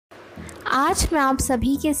आज मैं आप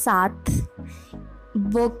सभी के साथ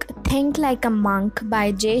book think like a monk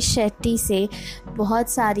by J Shetty से बहुत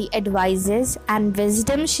सारी एडवाइजेस एंड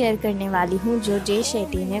विजडम शेयर करने वाली हूँ जो जे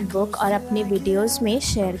शेट्टी ने बुक और अपने वीडियोस में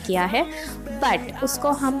शेयर किया है, बट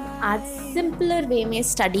उसको हम आज सिंपलर वे में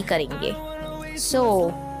स्टडी करेंगे। सो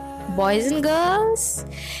बॉयज़ एंड गर्ल्स,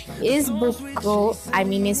 इस बुक को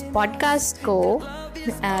इस पॉडकास्ट को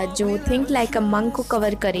जो थिंक लाइक अ मंक को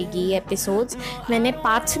कवर करेगी एपिसोड्स मैंने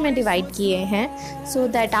पार्ट्स में डिवाइड किए हैं सो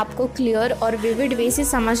दैट आपको क्लियर और विविड वे से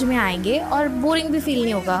समझ में आएंगे और बोरिंग भी फील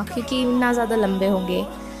नहीं होगा क्योंकि ना ज़्यादा लंबे होंगे।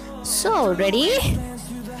 So ready,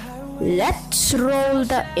 let's roll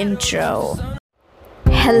the intro.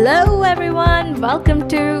 Hello everyone, welcome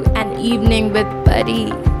to An Evening with Buddy,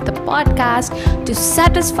 the podcast to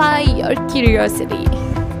satisfy your curiosity.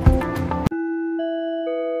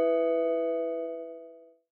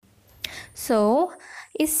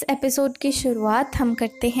 इस एपिसोड की शुरुआत हम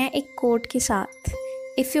करते हैं एक कोट के साथ।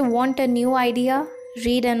 If you want a new idea,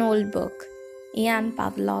 read an old book, Ivan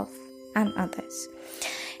Pavlov and others.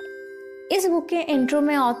 इस बुक के इंट्रो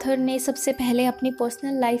में ऑथर ने सबसे पहले अपनी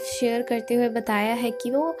पर्सनल लाइफ शेयर करते हुए बताया है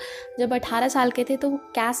कि वो जब 18 साल के थे तो वो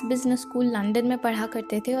कैस बिजनेस स्कूल लंदन में पढ़ा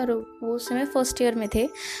करते थे और वो उस समय फर्स्ट ईयर में थे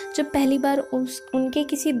जब पहली बार उनके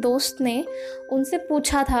किसी दोस्त ने उनसे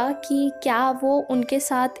पूछा था कि क्या वो उनके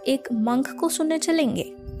साथ एक मंक को सुनने चलेंगे।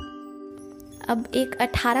 अब एक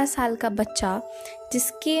 18 साल का बच्चा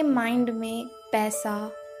जिसके माइंड में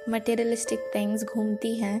पैसा, मटेरियलिस्टिक थिंग्स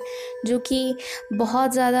घूमती हैं, जो कि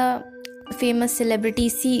बहुत ज़्यादा फेमस सेलिब्रिटी,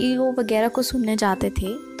 CEO वगैरह को सुनने जाते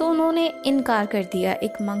थे, तो उन्होंने इनकार कर दिया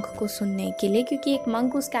एक मंक को सुनने के लिए क्योंकि एक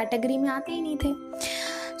मंक उस कैटेगरी में आते ही नहीं थे।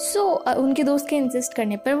 उनके दोस्त के इंसिस्ट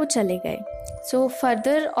करने पर वो चले गए।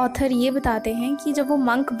 फर्दर ऑथर ये बताते हैं कि जब वो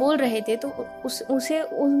मंक बोल रहे थे तो उसे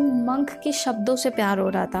उन मंक के शब्दों से प्यार हो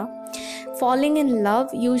रहा था। फॉलिंग इन लव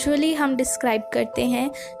यूजुअली हम डिस्क्राइब करते हैं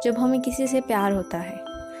जब हमें किसी से प्यार होता है,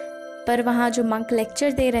 पर वहाँ जो मंक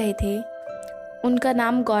लेक्चर दे रहे थे उनका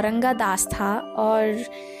नाम गौरंगा दास था और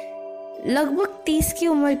लगभग 30 की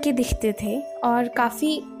उम्र के दिखते थे और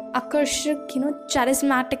काफ़ी आकर्षक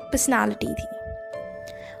चारिस्मेटिक पर्सनालिटी थी।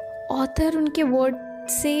 ऑथर उनके वर्ड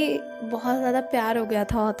से बहुत ज़्यादा प्यार हो गया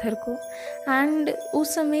था ऑथर को, एंड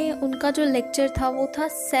उस समय उनका जो लेक्चर था वो था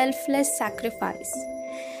सेल्फलेस सैक्रिफाइस।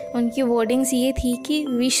 उनकी वर्डिंग्स ये थी कि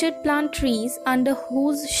we should plant trees under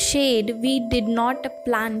whose shade we did not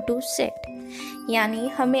plan to sit, यानी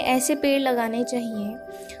हमें ऐसे पेड़ लगाने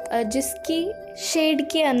चाहिए जिसकी शेड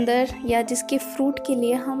के अंदर या जिसके फ्रूट के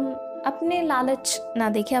लिए हम अपने लालच ना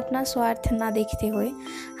देखें, अपना स्वार्थ ना देखते हुए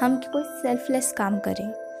हम कोई सेल्फलेस काम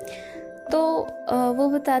करें। तो वो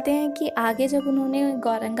बताते हैं कि आगे जब उन्होंने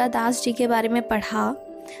गौरंगा दास जी के बारे में पढ़ा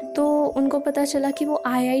तो उनको पता चला कि वो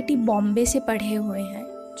IIT बॉम्बे से पढ़े हुए हैं,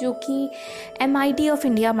 जो कि MIT ऑफ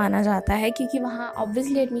इंडिया माना जाता है क्योंकि वहाँ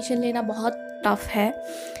ऑब्वियसली एडमिशन लेना बहुत टफ है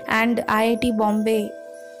and IIT Bombay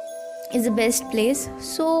is the best place.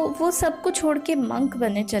 सो वो सब को छोड़ के मंक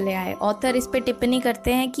बनने चले आए। ऑथर इस पे टिप्पणी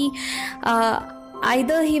करते हैं कि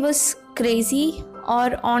आइदर ही वाज क्रेजी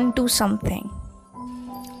और ऑन टू समथिंग।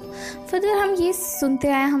 फर्दर हम ये सुनते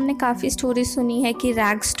आए, हमने काफ़ी स्टोरीज सुनी है कि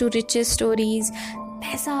रैग्स टू रिचेस स्टोरीज़,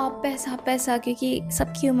 पैसा पैसा पैसा, क्योंकि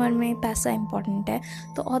सबकी उम्र में पैसा इम्पॉर्टेंट है।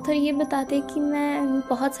 तो ऑथर ये बताते हैं कि मैं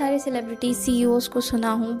बहुत सारे सेलिब्रिटी CEOs को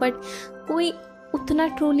सुना हूँ, बट कोई उतना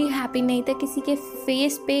ट्रूली हैप्पी नहीं था, किसी के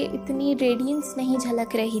फेस पे इतनी रेडियंस नहीं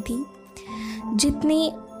झलक रही थी जितनी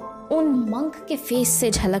उन मंक के फेस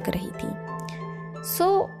से झलक रही थी।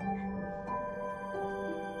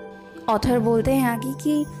 ऑथर बोलते हैं आगे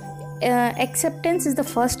कि acceptance is the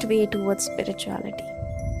first way towards spirituality.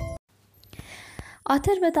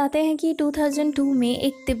 Author बताते हैं कि 2002 में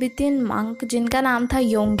एक तिब्बतियन मंक जिनका नाम था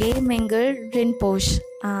योंगे मेंगर रिनपोश,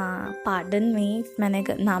 पार्डन में मैंने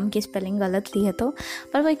नाम की स्पेलिंग गलत ली है तो,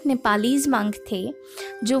 पर वो एक नेपालीज मंक थे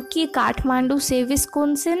जो कि काठमांडू से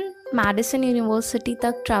विस्कॉन्सिन मैडिसन यूनिवर्सिटी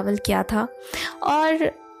तक ट्रैवल किया था। और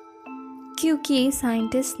क्योंकि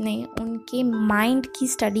साइंटिस्ट ने उनके माइंड की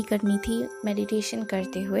स्टडी करनी थी मेडिटेशन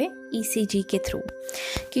करते हुए ECG के थ्रू,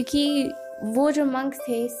 क्योंकि वो जो मंक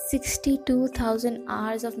थे 62,000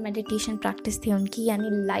 आवर्स ऑफ मेडिटेशन प्रैक्टिस थी उनकी, यानी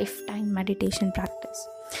लाइफ टाइम मेडिटेशन प्रैक्टिस।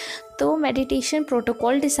 तो मेडिटेशन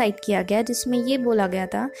प्रोटोकॉल डिसाइड किया गया जिसमें ये बोला गया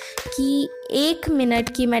था कि 1 मिनट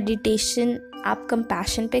की मेडिटेशन आप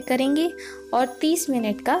कंपैशन पे करेंगे और 30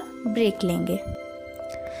 मिनट का ब्रेक लेंगे।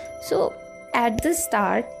 सो at the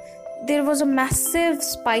start their was a massive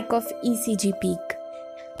spike of ECG peak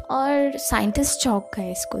और साइंटिस्ट चौंक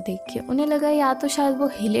गए इसको देख के। उन्हें लगा या तो शायद वो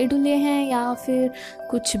हिले डुले हैं या फिर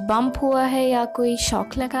कुछ बम्प हुआ है या कोई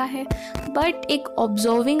शॉक लगा है, बट एक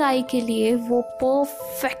ऑब्जर्विंग आई के लिए वो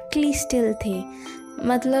परफेक्टली स्टिल थे।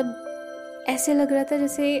 मतलब ऐसे लग रहा था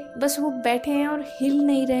जैसे बस वो बैठे हैं और हिल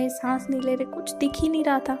नहीं रहे, सांस नहीं ले रहे, कुछ दिख ही नहीं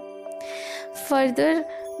रहा था। फर्दर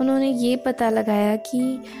उन्होंने ये पता लगाया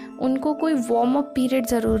कि उनको कोई वार्म अप पीरियड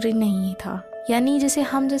ज़रूरी नहीं था। यानी जैसे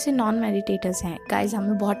हम जैसे नॉन मेडिटेटर्स हैं गाइस,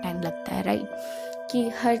 हमें बहुत टाइम लगता है राइट, कि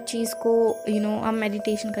हर चीज़ को हम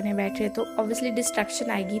मेडिटेशन करने बैठ रहे हैं तो ऑब्वियसली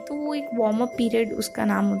डिस्ट्रैक्शन आएगी, तो वो एक वार्म अप पीरियड उसका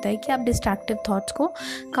नाम होता है कि आप डिस्ट्रैक्टिव थॉट्स को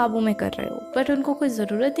काबू में कर रहे हो। बट उनको कोई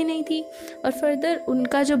ज़रूरत ही नहीं थी। और फर्दर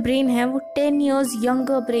उनका जो ब्रेन है वो 10 years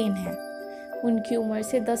यंगर ब्रेन है, उनकी उम्र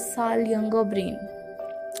से 10 साल younger brain.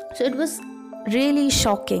 So it was really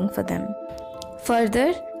shocking for them.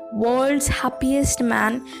 Further world's happiest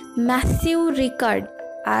man Matthew record,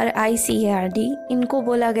 RICARD, इनको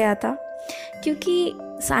बोला गया था क्योंकि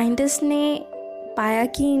साइंटिस्ट ने पाया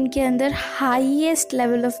कि इनके अंदर highest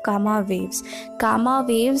level of gamma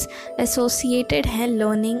waves associated हैं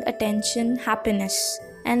learning, attention, happiness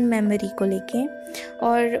and memory को लेके।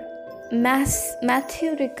 और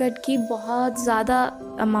मैथ्यू रिकर्ड की बहुत ज़्यादा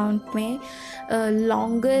अमाउंट में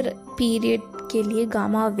लॉन्गर पीरियड के लिए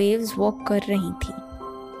गामा वेव्स वर्क कर रही थी।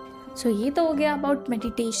 सो ये तो हो गया about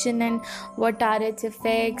meditation and what are it's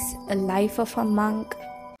effects, life of a monk.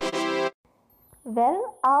 Well,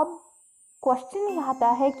 अब क्वेश्चन आता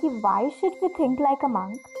है कि why should we think like a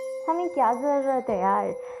monk. हमें क्या ज़रूरत है यार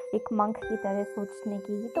एक मंक की तरह सोचने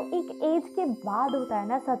की। तो एक एज के बाद होता है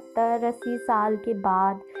ना, 70-80 साल के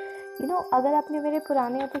बाद। अगर आपने मेरे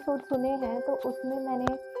पुराने एपिसोड सुने हैं तो उसमें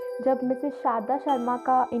मैंने जब मिसेस शारदा शर्मा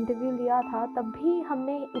का इंटरव्यू लिया था तब भी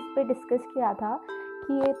हमने इस पे डिस्कस किया था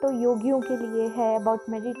कि ये तो योगियों के लिए है, about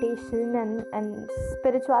meditation and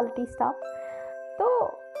spirituality stuff. तो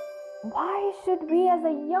why should we as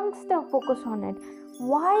a youngster focus on it?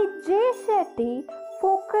 Why Jay Shetty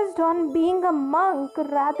focused on being a monk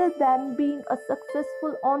rather than being a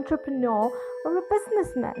successful entrepreneur or a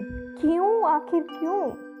businessman? क्यों, आखिर क्यों?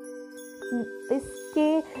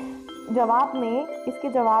 इसके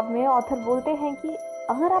जवाब में author बोलते हैं कि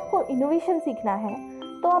अगर आपको इनोवेशन सीखना है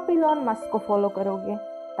तो आप इलॉन मस्क को फॉलो करोगे।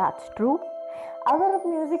 That's true. अगर आप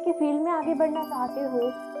म्यूजिक की फील्ड में आगे बढ़ना चाहते हो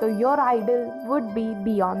तो your idol would be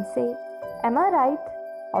Beyonce. M I right?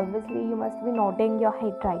 Obviously you must be noting your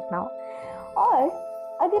head right now. और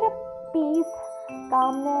अगर आप पीस,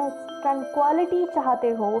 कामनेस, ट्रैंक्विलिटी चाहते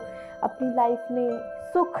हो, अपनी लाइफ में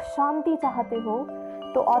सुख शांति चाहते हो,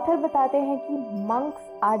 तो ऑथर बताते हैं कि मंक्स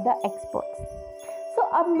आर द एक्सपर्ट्स। सो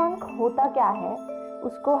अब मंक होता क्या है,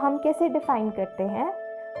 उसको हम कैसे डिफाइन करते हैं?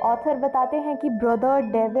 ऑथर बताते हैं कि ब्रदर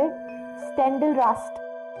डेविड स्टेंडलरास्ट,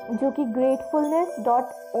 जो कि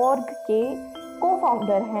gratefulness.org के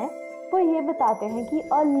को-फाउंडर हैं, वो ये बताते हैं कि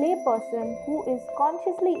a lay person who is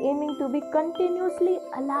consciously aiming to be continuously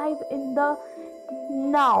alive in the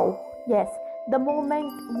now, yes, the moment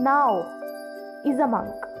now is a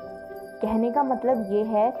monk। कहने का मतलब ये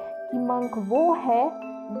है कि मंक वो है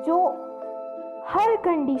जो हर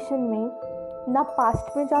कंडीशन में ना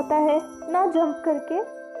पास्ट में जाता है ना जंप करके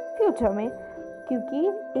फ्यूचर में, क्योंकि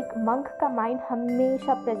एक मंक का माइंड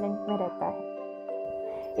हमेशा प्रेजेंट में रहता है।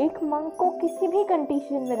 एक मंक को किसी भी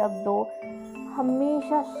कंडीशन में रख दो,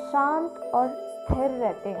 हमेशा शांत और स्थिर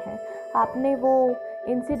रहते हैं। आपने वो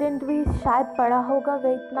इंसिडेंट भी शायद पढ़ा होगा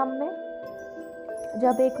वियतनाम में,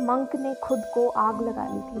 जब एक मंक ने खुद को आग लगा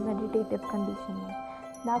ली थी मेडिटेटिव कंडीशन में।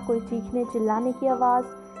 ना कोई चीखने चिल्लाने की आवाज़,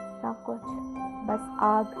 ना कुछ, बस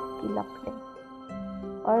आग की लपटें।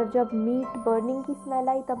 और जब मीट बर्निंग की स्मेल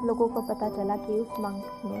आई तब लोगों को पता चला कि उस मंक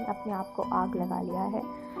ने अपने आप को आग लगा लिया है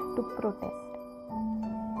टू प्रोटेस्ट।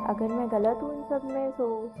 अगर मैं गलत हूँ इन सब में so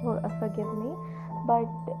forgive me, but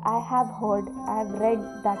I have read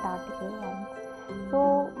that article once. तो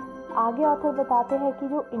आगे ऑथर बताते हैं कि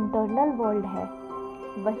जो इंटरनल वर्ल्ड है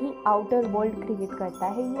वही आउटर वर्ल्ड क्रिएट करता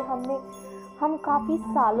है। ये हम काफ़ी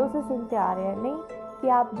सालों से सुनते आ रहे हैं, नहीं कि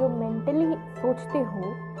आप जो मेंटली सोचते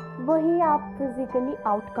हो वही आप फिजिकली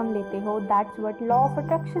आउटकम लेते हो। That's what law of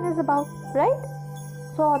attraction is about, right?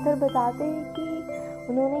 So author बताते हैं कि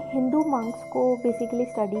उन्होंने हिंदू मंक्स को बेसिकली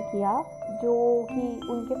स्टडी किया, जो कि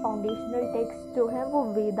उनके फाउंडेशनल टेक्स्ट जो हैं वो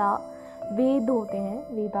वेद होते हैं,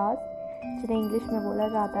 वेदास, जिन्हें इंग्लिश में बोला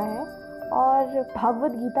जाता है। और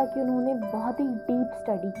भगवद गीता की उन्होंने बहुत ही डीप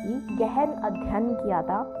स्टडी की, गहन अध्ययन किया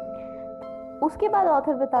था। उसके बाद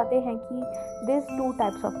ऑथर बताते हैं कि there is 2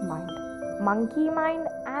 types of mind, monkey mind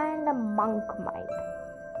and a monk mind.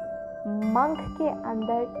 Monk के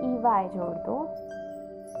अंदर ईवाई जोड़ दो,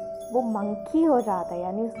 वो मंकी हो जाता है,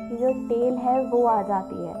 यानी उसकी जो टेल है वो आ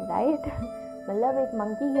जाती है, राइट? मतलब एक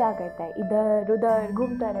मंकी क्या करता है, इधर उधर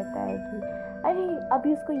घूमता रहता है कि अरे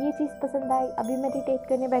अभी उसको ये चीज़ पसंद आई, अभी मेडिटेट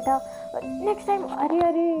करने बैठा, नेक्स्ट टाइम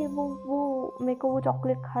अरे वो मेरे को वो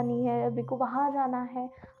चॉकलेट खानी है, मेरे को वहाँ जाना है,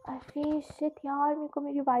 अरे शिट यार मेरे को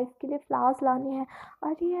मेरी वाइफ के लिए फ्लावर्स लाने हैं,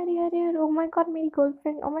 अरे अरे अरे ओ माय गॉड मेरी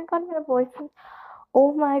गर्लफ्रेंड, ओ माय गॉड मेरा boyfriend,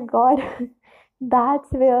 oh my god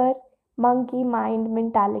that's where monkey mind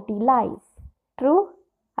mentality lies. True?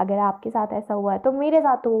 अगर आपके साथ ऐसा हुआ है तो मेरे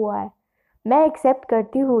साथ तो हुआ है, मैं एक्सेप्ट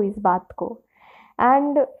करती हूँ इस बात को।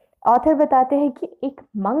 एंड ऑथर बताते हैं कि एक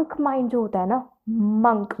मंक माइंड जो होता है ना,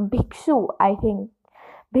 मंक, भिक्षु, आई थिंक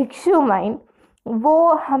भिक्षु माइंड,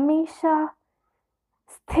 वो हमेशा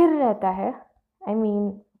स्थिर रहता है। आई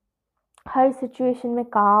मीन हर सिचुएशन में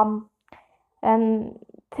calm and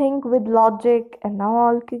think with logic and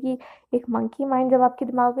all, क्योंकि एक मंकी माइंड जब आपके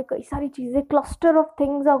दिमाग में कई सारी चीज़ें, cluster of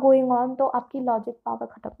things are going on, तो आपकी लॉजिक पावर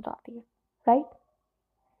ख़त्म हो जाती है, राइट?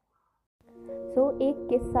 सो एक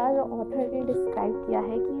किस्सा जो ऑथर ने डिस्क्राइब किया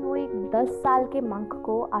है कि वो एक 10 साल के मंक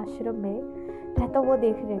को आश्रम में रहता वो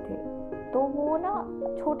देख रहे थे, तो वो ना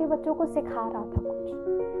छोटे बच्चों को सिखा रहा था कुछ,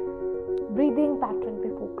 ब्रीदिंग पैटर्न पे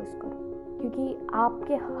फोकस करो, क्योंकि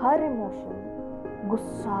आपके हर इमोशन,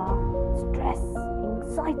 गुस्सा, stress,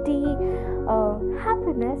 anxiety,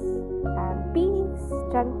 happiness and piece,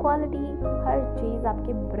 tranquillity, हर चीज़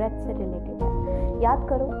आपके ब्रेथ से रिलेटेड है। याद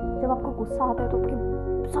करो, जब आपको गुस्सा आता है तो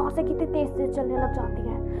आपकी सांसें कितनी तेज तेज चलने लग जाती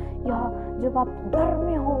हैं, या जब आप डर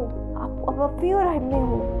में हो, आप फियर में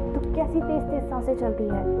हो, तो कैसी तेज तेज सांसें चलती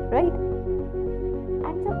है, राइट?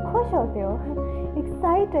 एंड जब खुश होते हो,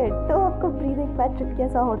 एक्साइटेड, तो आपका ब्रीदिंग पैटर्न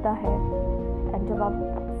कैसा होता है? एंड जब आप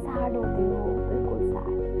सैड होते हो, बिल्कुल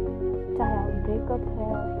सैड, चाहे आप ब्रेकअप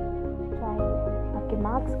है, चाहे आपके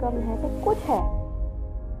मार्क्स कम है, सब कुछ है,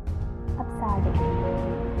 आप सैड हो,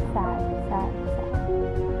 सैड सैड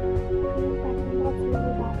सैड, बहुत स्लो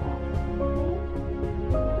हो जाता है,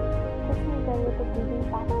 कुछ नहीं करिए तो ब्रीदिंग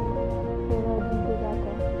पैटर्न फिर अजीब हो जाता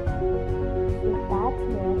है। That's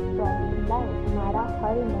where problem lies. हमारा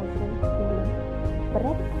हर इमोशन, फीलिंग,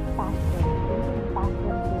 ब्रेथ पैटर्न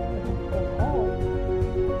से है।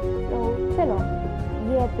 तो चलो,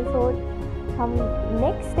 ये एपिसोड हम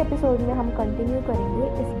नेक्स्ट एपिसोड में हम कंटिन्यू करेंगे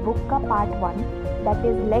इस बुक का part 1, that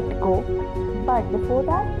is let go. But before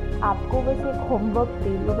that आपको बस एक होमवर्क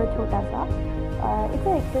दे दो मैं छोटा सा, इट्स अ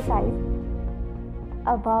एक्सरसाइज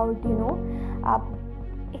अबाउट आप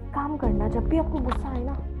एक काम करना, जब भी आपको गुस्सा आए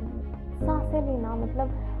ना, सांसें लेना, मतलब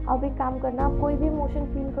अब एक काम करना, आप कोई भी इमोशन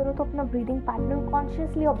फील करो तो अपना ब्रीदिंग पैटर्न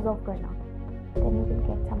कॉन्शियसली ऑब्जर्व करना, then you will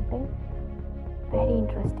get something very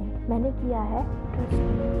interesting. मैंने किया है,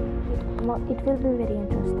 it will be very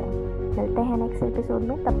interesting. मिलते हैं नेक्स्ट एपिसोड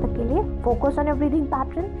में, तब तक के लिए focus on your breathing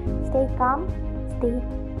pattern, stay calm, stay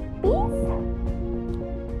peace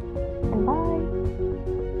and bye.